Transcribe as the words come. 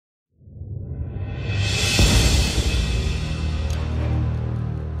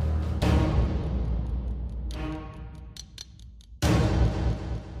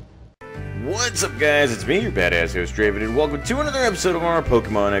What's up, guys? It's me, your badass host, Draven, and welcome to another episode of our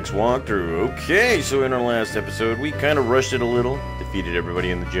Pokemon X walkthrough. Okay, so in our last episode, we kind of rushed it a little, defeated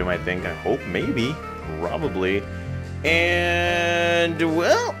everybody in the gym, I think, I hope, maybe, probably. And,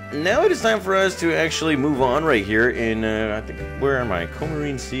 well, now it is time for us to actually move on right here in, I think, where am I?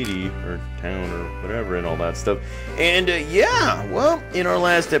 Comarine City, or town, or whatever, and all that stuff. And, yeah, well, in our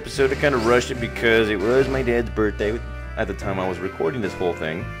last episode, I kind of rushed it because it was my dad's birthday at the time I was recording this whole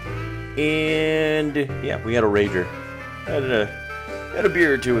thing. And, yeah, we had a rager. Had a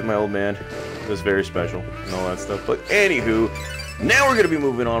beer or two with my old man. It was very special and all that stuff. But, anywho, now we're going to be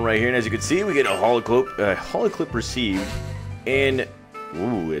moving on right here, and as you can see, we get a holoclip received, and,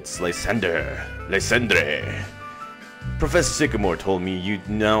 ooh, it's Lysandre. Professor Sycamore told me you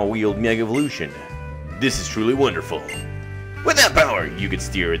now wield Mega Evolution. This is truly wonderful. With that power, you can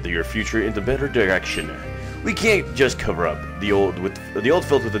steer your future into better direction. We can't just cover up the old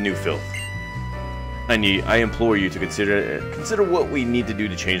filth with the new filth. I implore you to consider what we need to do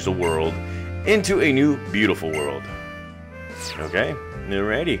to change the world into a new, beautiful world. Okay,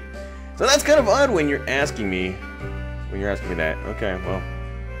 alrighty. So that's kind of odd when you're asking me that. Okay, well,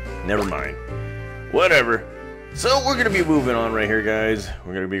 never mind. Whatever. So we're gonna be moving on right here, guys.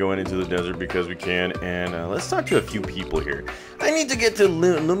 We're gonna be going into the desert because we can, and let's talk to a few people here. I need to get to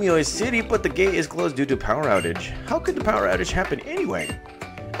Lueroi City, but the gate is closed due to power outage. How could the power outage happen anyway?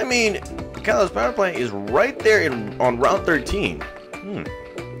 I mean, the Kalos power plant is right there on Route 13.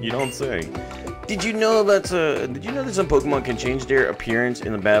 You don't say. Did you know that some Pokemon can change their appearance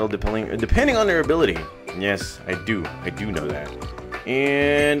in the battle depending on their ability? Yes, I do know that.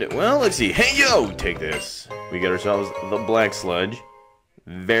 And, well, let's see. Hey, yo, take this. We get ourselves the Black Sludge.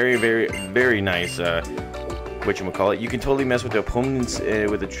 Very, very, very nice, whatchamacallit. You can totally mess with the opponents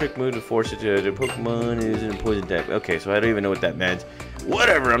with a trick move to force it to the Pokemon is in a poison type. Okay, so I don't even know what that meant.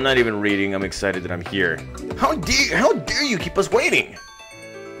 Whatever, I'm not even reading. I'm excited that I'm here. How dare you keep us waiting?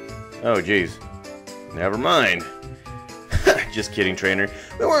 Oh, jeez. Never mind. Just kidding, trainer.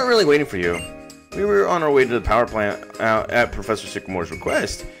 We weren't really waiting for you. We were on our way to the power plant at Professor Sycamore's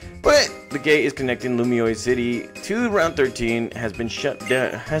request, but the gate is connecting Lueroi City to Route 13 has been shut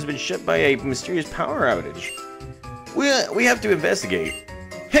by a mysterious power outage. We have to investigate.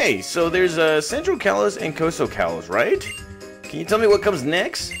 Hey, so there's Central Kalos and Coastal Kalos, right? Can you tell me what comes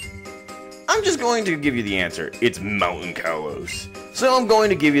next? I'm just going to give you the answer. It's Mountain Kalos. So I'm going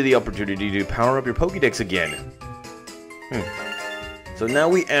to give you the opportunity to power up your Pokedex again. So now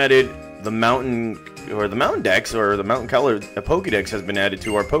we added the Mountain Dex, or the Mountain Color Pokedex has been added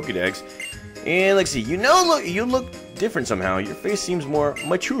to our Pokedex. And let's see, you look different somehow. Your face seems more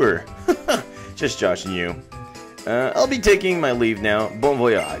mature. Just joshing you. I'll be taking my leave now. Bon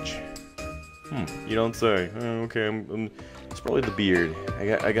voyage. You don't say. Okay, it's probably the beard.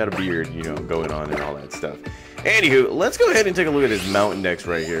 I got a beard, you know, going on and all that stuff. Anywho, let's go ahead and take a look at this Mountain Dex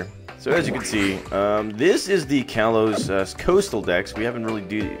right here. So as you can see, this is the Kalos Coastal Dex. We haven't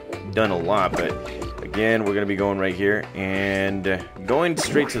really done a lot, but again, we're going to be going right here and going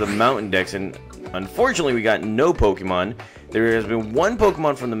straight to the Mountain Dex. And unfortunately, we got no Pokemon. There has been one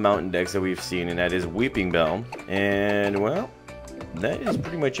Pokemon from the Mountain Dex that we've seen, and that is Weeping Bell. And well, that is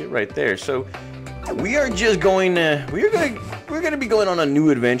pretty much it right there. So we are just going to we're going to be going on a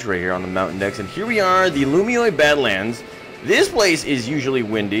new adventure right here on the Mountain Dex. And here we are, the Lueroi Badlands. This place is usually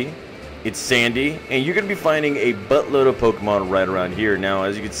windy. It's sandy, and you're going to be finding a buttload of Pokemon right around here. Now,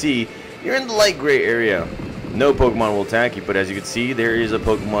 as you can see, you're in the light gray area. No Pokemon will attack you, but as you can see, there is a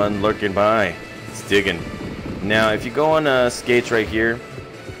Pokemon lurking by. It's digging. Now, if you go on skates right here,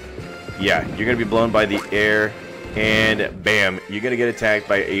 yeah, you're going to be blown by the air, and bam, you're going to get attacked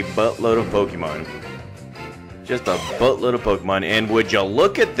by a buttload of Pokemon. Just a buttload of Pokemon, and would you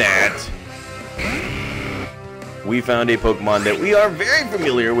look at that? We found a Pokemon that we are very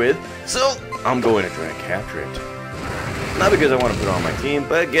familiar with, so I'm going to try and capture it. Not because I want to put it on my team,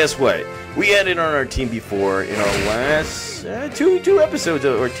 but guess what? We had it on our team before in our last two episodes,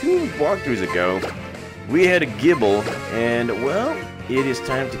 or 2 walkthroughs ago. We had a Gibble, and well, it is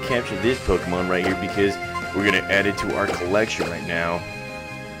time to capture this Pokemon right here because we're going to add it to our collection right now.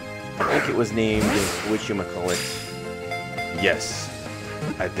 I think it was named, whatchamacallit? Yes,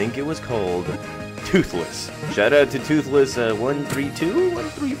 I think it was called Toothless. Shout out to Toothless 132,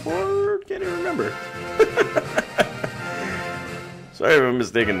 134, can't even remember. Sorry if I'm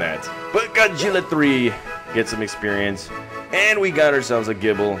mistaken that. But Godzilla 3, get some experience. And we got ourselves a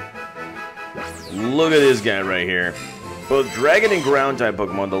Gibble. Look at this guy right here. Both Dragon and Ground type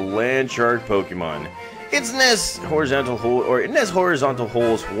Pokemon, the Land Shark Pokemon. Its nests horizontal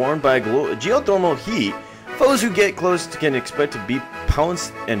holes warmed by geothermal heat. Foes who get close can expect to be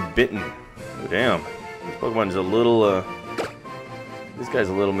pounced and bitten. Oh, damn. This Pokemon is a little, this guy's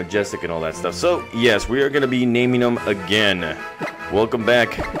a little majestic and all that stuff. So, yes, we are going to be naming them again. Welcome back,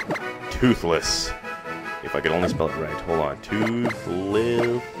 Toothless. If I could only spell it right. Hold on.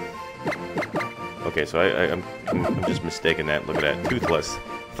 Toothless. Okay, so I'm just mistaking that. Look at that. Toothless.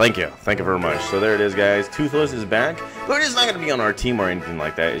 Thank you. Thank you very much. So there it is, guys. Toothless is back. But it's not going to be on our team or anything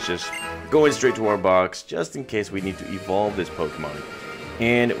like that. It's just going straight to our box just in case we need to evolve this Pokemon.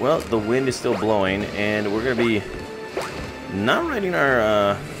 And, well, the wind is still blowing. And we're going to be not riding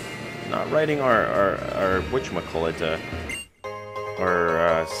our whatchamacallit,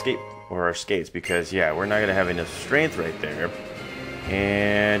 our skates. Because, yeah, we're not going to have enough strength right there.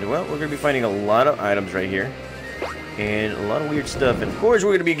 And, well, we're going to be finding a lot of items right here. And a lot of weird stuff. And, of course,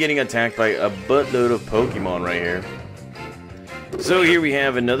 we're going to be getting attacked by a buttload of Pokemon right here. So, here we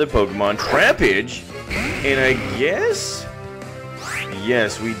have another Pokemon, Trapinch. And I guess,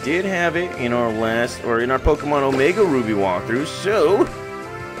 yes, we did have it in our in our Pokemon Omega Ruby walkthrough. So,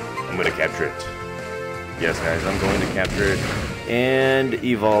 I'm going to capture it. Yes, guys, I'm going to capture it. And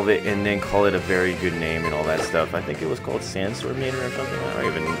evolve it, and then call it a very good name and all that stuff. I think it was called Sandstorminator or something.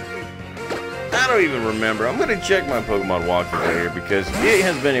 I don't even remember. I'm gonna check my Pokemon walkthrough right here because it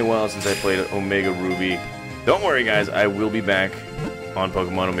has been a while since I played Omega Ruby. Don't worry, guys. I will be back on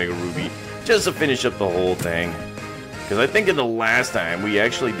Pokemon Omega Ruby just to finish up the whole thing. Because I think in the last time we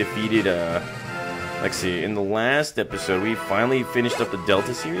actually defeated. Let's see. In the last episode, we finally finished up the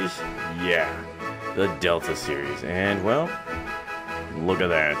Delta series. Yeah, the Delta series, and well. Look at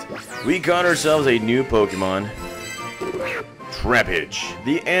that. We got ourselves a new Pokemon. Trapinch.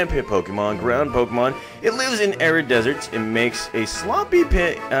 The Ant-Pit Pokemon, ground Pokemon. It lives in arid deserts. It makes a slopping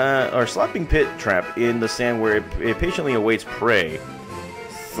pit trap in the sand where it patiently awaits prey.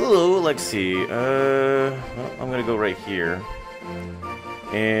 So, let's see. Well, I'm going to go right here.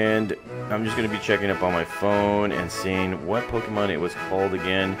 And I'm just going to be checking up on my phone and seeing what Pokemon it was called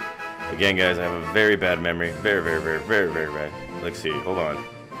again. Again, guys, I have a very bad memory. Very, very, very, very, very bad. Let's see. Hold on.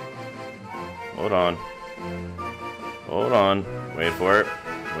 Hold on. Hold on. Wait for it.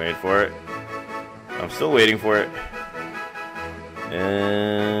 Wait for it. I'm still waiting for it.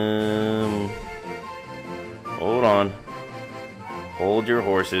 Hold on. Hold your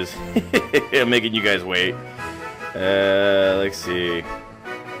horses. I'm making you guys wait. Let's see. I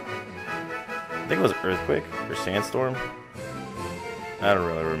think it was Earthquake or Sandstorm. I don't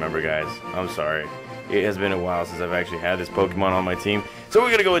really remember, guys. I'm sorry. It has been a while since I've actually had this Pokemon on my team. So we're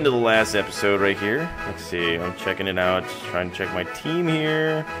going to go into the last episode right here. Let's see. I'm checking it out. Just trying to check my team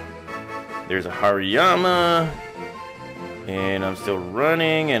here. There's a Hariyama. And I'm still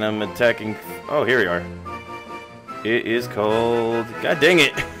running. And I'm attacking. Oh, here we are. It is called... God dang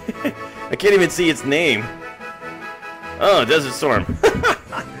it. I can't even see its name. Oh, Desert Storm.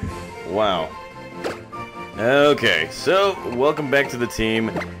 Wow. Okay, so welcome back to the team,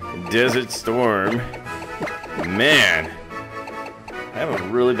 Desert Storm. Man, I have a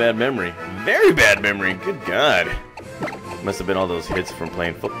really bad memory. Very bad memory, good God. Must have been all those hits from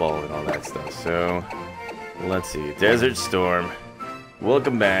playing football and all that stuff. So, let's see, Desert Storm.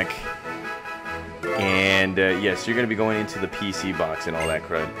 Welcome back. And, yes, you're going to be going into the PC box and all that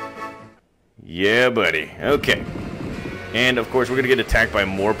crud. Yeah, buddy. Okay. And, of course, we're going to get attacked by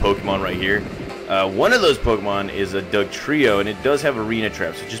more Pokemon right here. One of those Pokemon is a Dugtrio, and it does have arena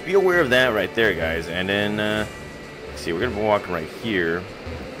traps, so just be aware of that right there, guys. And then, let's see, we're going to be walking right here.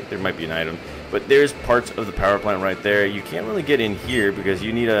 I think there might be an item. But there's parts of the power plant right there. You can't really get in here because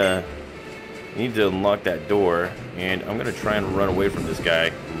you need to unlock that door. And I'm going to try and run away from this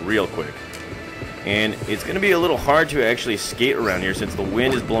guy real quick. And it's going to be a little hard to actually skate around here since the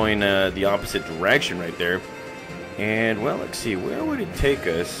wind is blowing the opposite direction right there. And, well, let's see, where would it take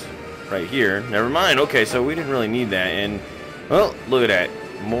us? Right here. Never mind. Okay, so we didn't really need that. And, well, look at that.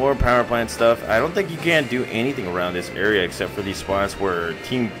 More power plant stuff. I don't think you can do anything around this area except for these spots where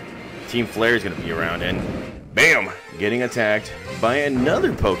Team Flare is going to be around. And, bam! Getting attacked by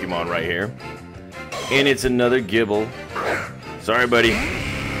another Pokemon right here. And it's another Gibble. Sorry, buddy.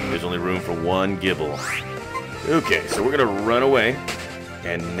 There's only room for one Gibble. Okay, so we're going to run away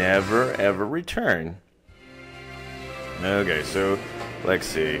and never, ever return. Okay, so let's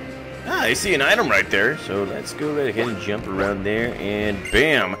see. Ah, I see an item right there, so let's go right ahead and jump around there, and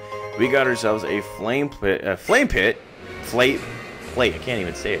bam! We got ourselves a flame plate, I can't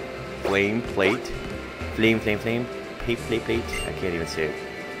even say it. Flame plate, flame, plate. I can't even say it.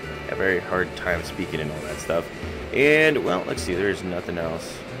 I have a very hard time speaking and all that stuff. And, well, let's see, there's nothing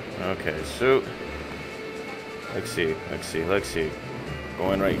else. Okay, so, let's see.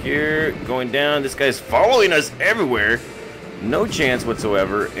 Going right here, going down. This guy's following us everywhere. No chance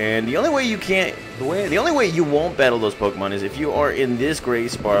whatsoever. And the only way you can't, the only way you won't battle those Pokemon is if you are in this gray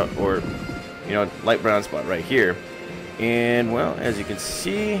spot or, you know, light brown spot right here. And well, as you can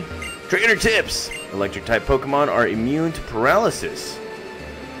see, trainer tips: electric type Pokemon are immune to paralysis.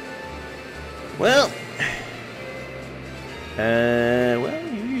 Well,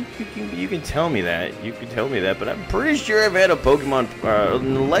 you can tell me that. You can tell me that, but I'm pretty sure I've had a Pokemon,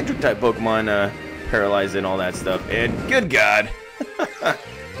 an electric type Pokemon, paralyzed and all that stuff. And good God,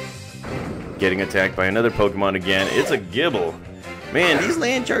 getting attacked by another Pokemon again. It's a Gibble. Man, these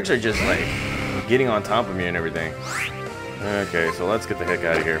land sharks are just like getting on top of me and everything. Okay, so let's get the heck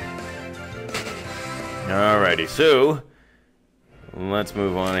out of here. Alrighty, so let's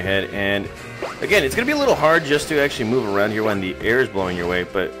move on ahead. And again, it's going to be a little hard just to actually move around here when the air is blowing your way.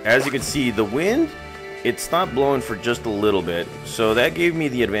 But as you can see, the wind, it stopped blowing for just a little bit. So that gave me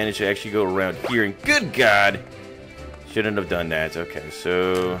the advantage to actually go around here. And good God, shouldn't have done that. Okay,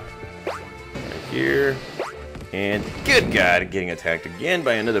 so right here. And good God, getting attacked again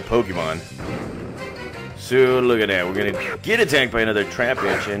by another Pokemon. So look at that, we're going to get attacked by another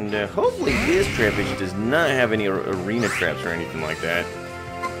Trapinch, and hopefully this Trapinch does not have any arena traps or anything like that.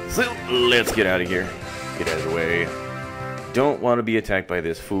 So let's get out of here. Get out of the way. Don't want to be attacked by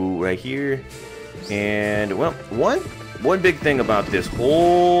this fool right here. And well, one big thing about this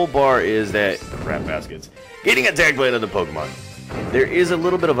whole bar is that, crap baskets, getting attacked by another Pokemon. There is a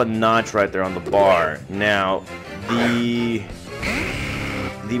little bit of a notch right there on the bar. Now, the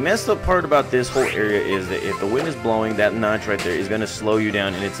messed up part about this whole area is that if the wind is blowing, that notch right there is going to slow you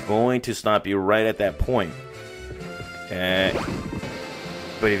down, and it's going to stop you right at that point.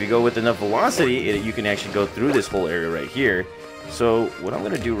 But if you go with enough velocity, you can actually go through this whole area right here. So what I'm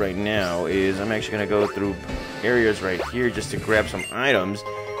going to do right now is I'm actually going to go through areas right here just to grab some items.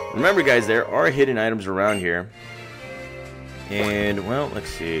 Remember guys, there are hidden items around here. And well, let's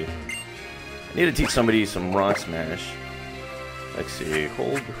see. I need to teach somebody some Rock Smash. Let's see,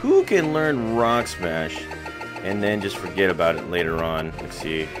 who can learn Rock Smash and then just forget about it later on? Let's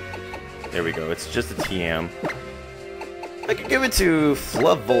see. There we go. It's just a TM. I could give it to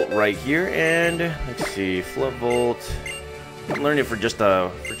Fluffvolt right here, and let's see, Fluffvolt. I'm learning it for just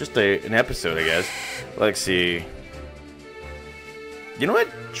an episode, I guess. Let's see. You know what?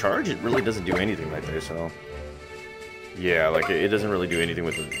 Charge, it really doesn't do anything right there, so yeah, like it doesn't really do anything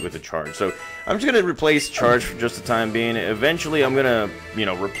with the charge. So I'm just gonna replace charge for just the time being. Eventually, I'm gonna, you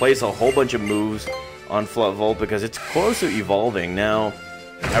know, replace a whole bunch of moves on Fluffvolt because it's close to evolving. Now,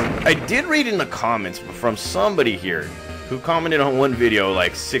 I did read in the comments from somebody here who commented on one video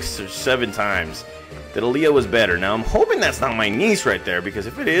like 6 or 7 times that Aaliyah was better. Now, I'm hoping that's not my niece right there, because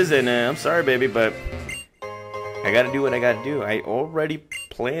if it is, then I'm sorry, baby, but I gotta do what I gotta do. I already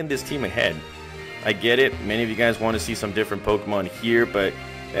planned this team ahead. I get it, many of you guys want to see some different Pokemon here, but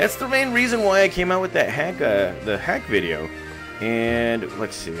that's the main reason why I came out with that the hack video. And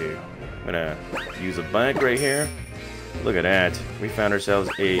let's see, I'm gonna use a bike right here. Look at that, we found ourselves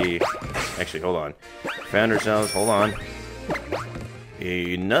actually, hold on. Hold on.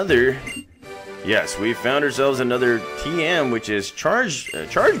 Yes, we found ourselves another TM, which is Charge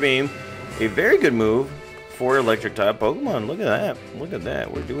Beam, a very good move for electric type Pokemon. Look at that. Look at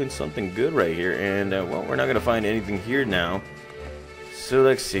that. We're doing something good right here. And well, we're not gonna find anything here now. So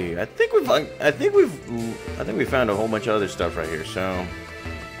let's see. I think we found a whole bunch of other stuff right here. So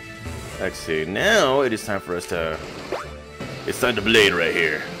let's see. Now it is time for us to. It's time to blade right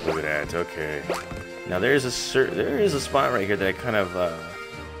here. Look at that. Okay. Now there is a spot right here that I kind of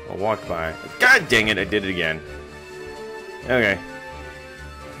walked by. God dang it! I did it again. Okay.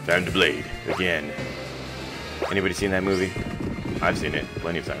 Time to blade again. Anybody seen that movie? I've seen it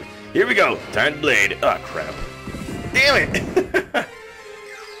plenty of times. Here we go! Time to blade! Oh, crap. Damn it!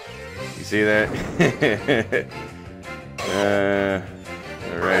 You see that?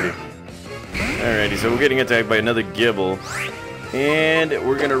 Alrighty. Alrighty, so we're getting attacked by another Gibble. And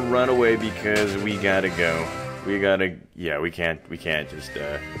we're gonna run away because we gotta go. Yeah, we can't just,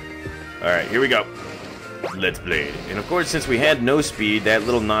 Alright, here we go. Let's blade. And of course, since we had no speed, that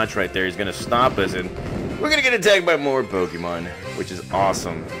little notch right there is gonna stop us, and we're gonna get attacked by more Pokemon, which is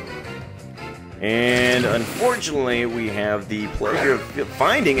awesome. And unfortunately, we have the pleasure of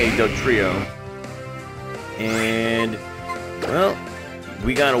finding a Dugtrio. And well,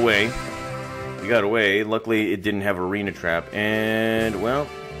 we got away. Luckily, it didn't have Arena Trap. And well,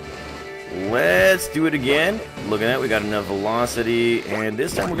 let's do it again. Look at that, we got enough velocity, and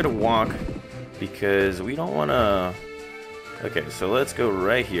this time we're gonna walk because we don't wanna. Okay, so let's go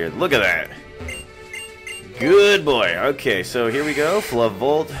right here. Look at that. Good boy. Okay, so here we go.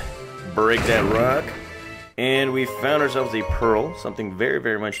 Fluffvolt, break that rock, And we found ourselves a Pearl, something very,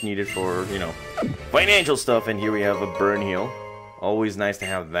 very much needed for, you know, financial stuff. And here we have a Burn Heal. Always nice to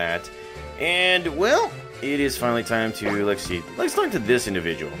have that. And, well, it is finally time to, let's see, let's talk to this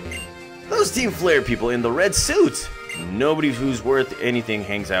individual. Those Team Flare people in the red suits. Nobody who's worth anything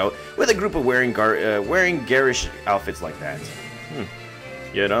hangs out with a group of wearing garish outfits like that.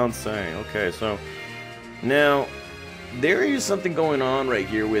 You don't say. Okay, so now there is something going on right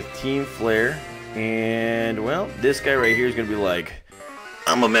here with Team Flare, and well, this guy right here is gonna be like,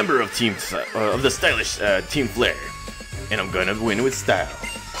 I'm a member of the stylish Team Flare, and I'm gonna win with style.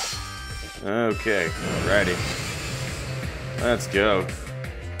 Okay, alrighty, let's go.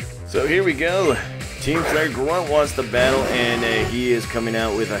 So here we go. Team Flare Grunt wants to battle, and he is coming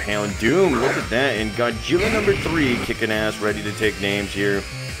out with a Houndoom. Look at that, and Godzilla number 3 kicking ass, ready to take names here.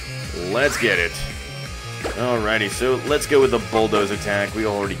 Let's get it. Alrighty, so let's go with the Bulldoze attack. We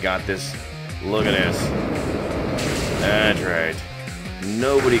already got this. Look at this. That's right.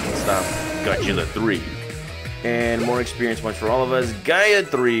 Nobody can stop Godzilla 3. And more experience points for all of us. Gaia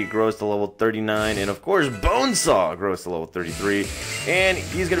 3 grows to level 39. And of course, Bonesaw grows to level 33. And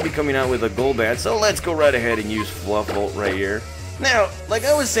he's going to be coming out with a Golbat. So let's go right ahead and use Fluffbolt right here. Now, like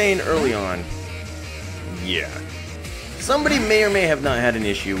I was saying early on, yeah, somebody may or may have not had an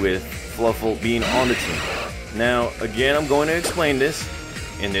issue with Fluffbolt being on the team. Now, again, I'm going to explain this.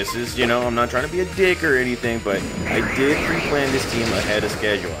 And this is, you know, I'm not trying to be a dick or anything, but I did pre-plan this team ahead of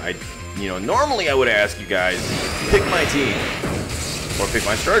schedule. You know, normally I would ask you guys, pick my team, or pick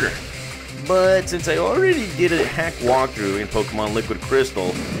my starter. But since I already did a hack walkthrough in Pokemon Liquid Crystal,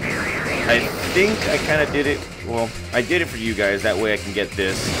 I think I kind of did it, well, I did it for you guys, that way I can get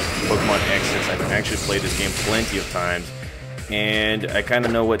this Pokemon X, since I've actually played this game plenty of times. And I kind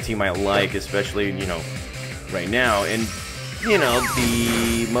of know what team I like, especially, you know, right now. And, you know,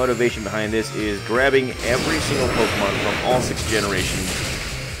 the motivation behind this is grabbing every single Pokemon from all 6 generations.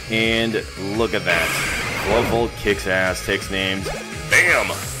 And look at that. Fluffbolt kicks ass, takes names. Bam!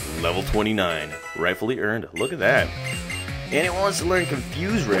 Level 29. Rightfully earned. Look at that. And it wants to learn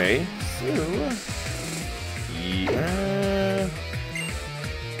Confuse Ray. So, yeah.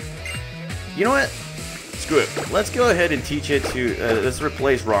 You know what? Screw it. Let's go ahead and teach it to, let's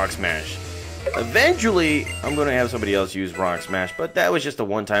replace Rock Smash. Eventually, I'm going to have somebody else use Rock Smash, but that was just a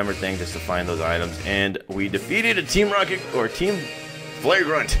one-timer thing just to find those items. And we defeated a Team Rocket, or Team Flare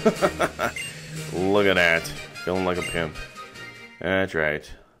Grunt. Look at that. Feeling like a pimp. That's right.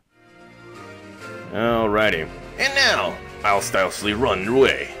 Alrighty. And now, I'll stylishly run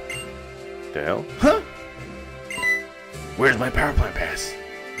away. The hell? Huh? Where's my power plant pass?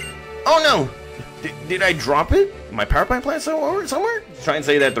 Oh no! Did I drop it? My power plant somewhere? Try and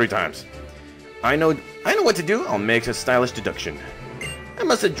say that 3 times. I know what to do. I'll make a stylish deduction. I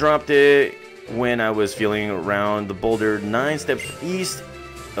must have dropped it when I was feeling around the boulder 9 steps east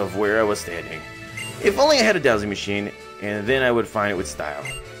of where I was standing. If only I had a dowsing machine, and then I would find it with style.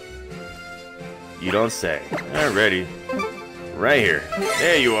 You don't say. Alrighty. Right here.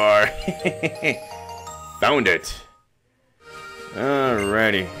 There you are. Found it.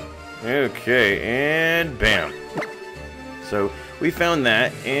 Alrighty. Okay, and bam. So we found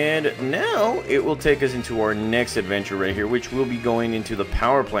that, and now it will take us into our next adventure right here, which will be going into the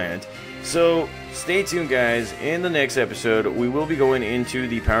power plant. So stay tuned, guys. In the next episode, we will be going into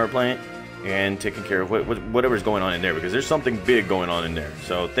the power plant and taking care of whatever's going on in there, because there's something big going on in there.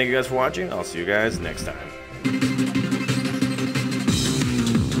 So thank you guys for watching. I'll see you guys next time.